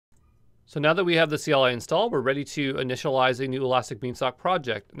So now that we have the CLI installed, we're ready to initialize a new Elastic Beanstalk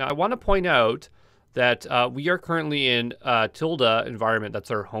project. Now I want to point out that we are currently in tilde environment. That's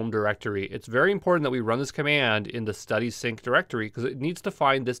our home directory. It's very important that we run this command in the study sync directory because it needs to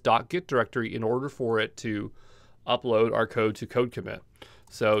find this .git directory in order for it to upload our code to code commit.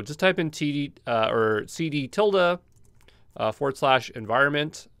 So just type in td or cd tilde /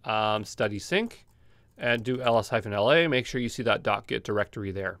 environment study sync and do ls-la. Make sure you see that .git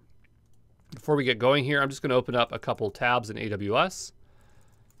directory there. Before we get going here, I'm just going to open up a couple tabs in AWS,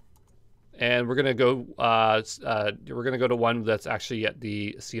 and we're going to go to one that's actually at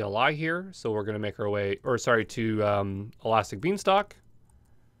the CLI here. So we're going to make our way, to Elastic Beanstalk,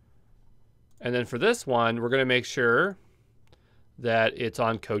 and then for this one, we're going to make sure that it's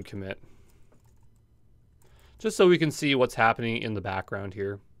on code commit, just so we can see what's happening in the background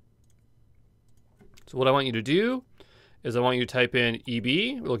here. So what I want you to do is I want you to type in EB.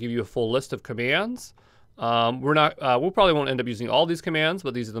 It'll give you a full list of commands. We'll probably won't end up using all these commands,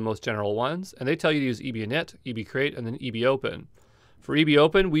 but these are the most general ones. And they tell you to use EB-init, EB-create, and then EB-open. For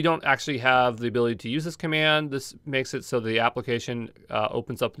EB-open, we don't actually have the ability to use this command. This makes it so the application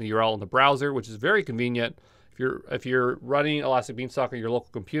opens up in the URL in the browser, which is very convenient. If you're running Elastic Beanstalk on your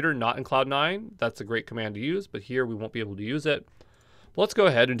local computer, not in Cloud9, that's a great command to use, but here we won't be able to use it. But let's go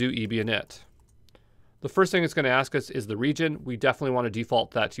ahead and do EB-init. The first thing it's going to ask us is the region. We definitely want to default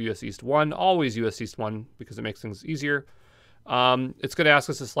that to US East 1, always US East 1 because it makes things easier. It's going to ask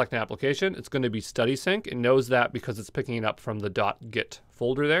us to select an application. It's going to be study sync. It knows that because it's picking it up from the .git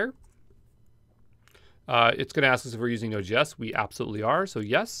folder there. It's going to ask us if we're using Node.js. We absolutely are, so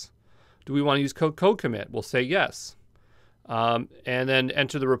yes. Do we want to use code commit? We'll say yes. And then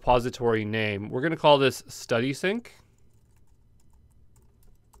enter the repository name. We're going to call this study sync.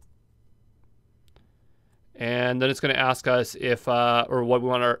 And then it's going to ask us if, or what we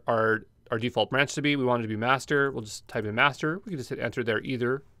want our default branch to be. We want it to be master. We'll just type in master. We can just hit enter there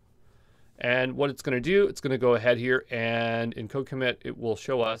either. And what it's going to do, it's going to go ahead here and in code commit, it will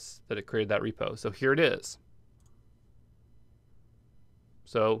show us that it created that repo. So here it is.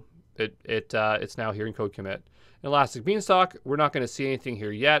 So it's now here in code commit. In Elastic Beanstalk, we're not going to see anything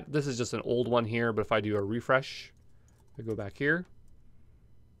here yet. This is just an old one here, but if I do a refresh, I go back here.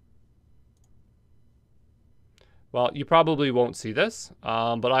 Well, you probably won't see this,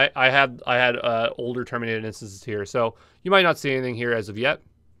 but I had older terminated instances here, so you might not see anything here as of yet.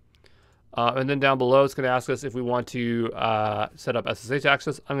 And then down below, it's going to ask us if we want to set up SSH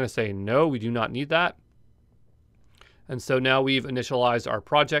access. I'm going to say no, we do not need that. And so now we've initialized our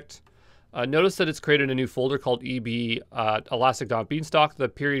project. Notice that it's created a new folder called EB elastic.beanstalk. The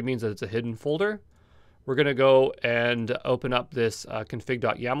period means that it's a hidden folder. We're going to go and open up this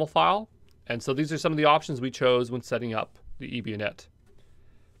config.yaml file. And so these are some of the options we chose when setting up the EB-init.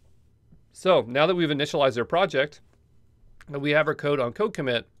 So now that we've initialized our project and we have our code on code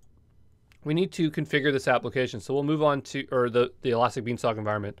commit, we need to configure this application. So we'll move on to, or the Elastic Beanstalk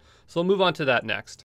environment. So we'll move on to that next.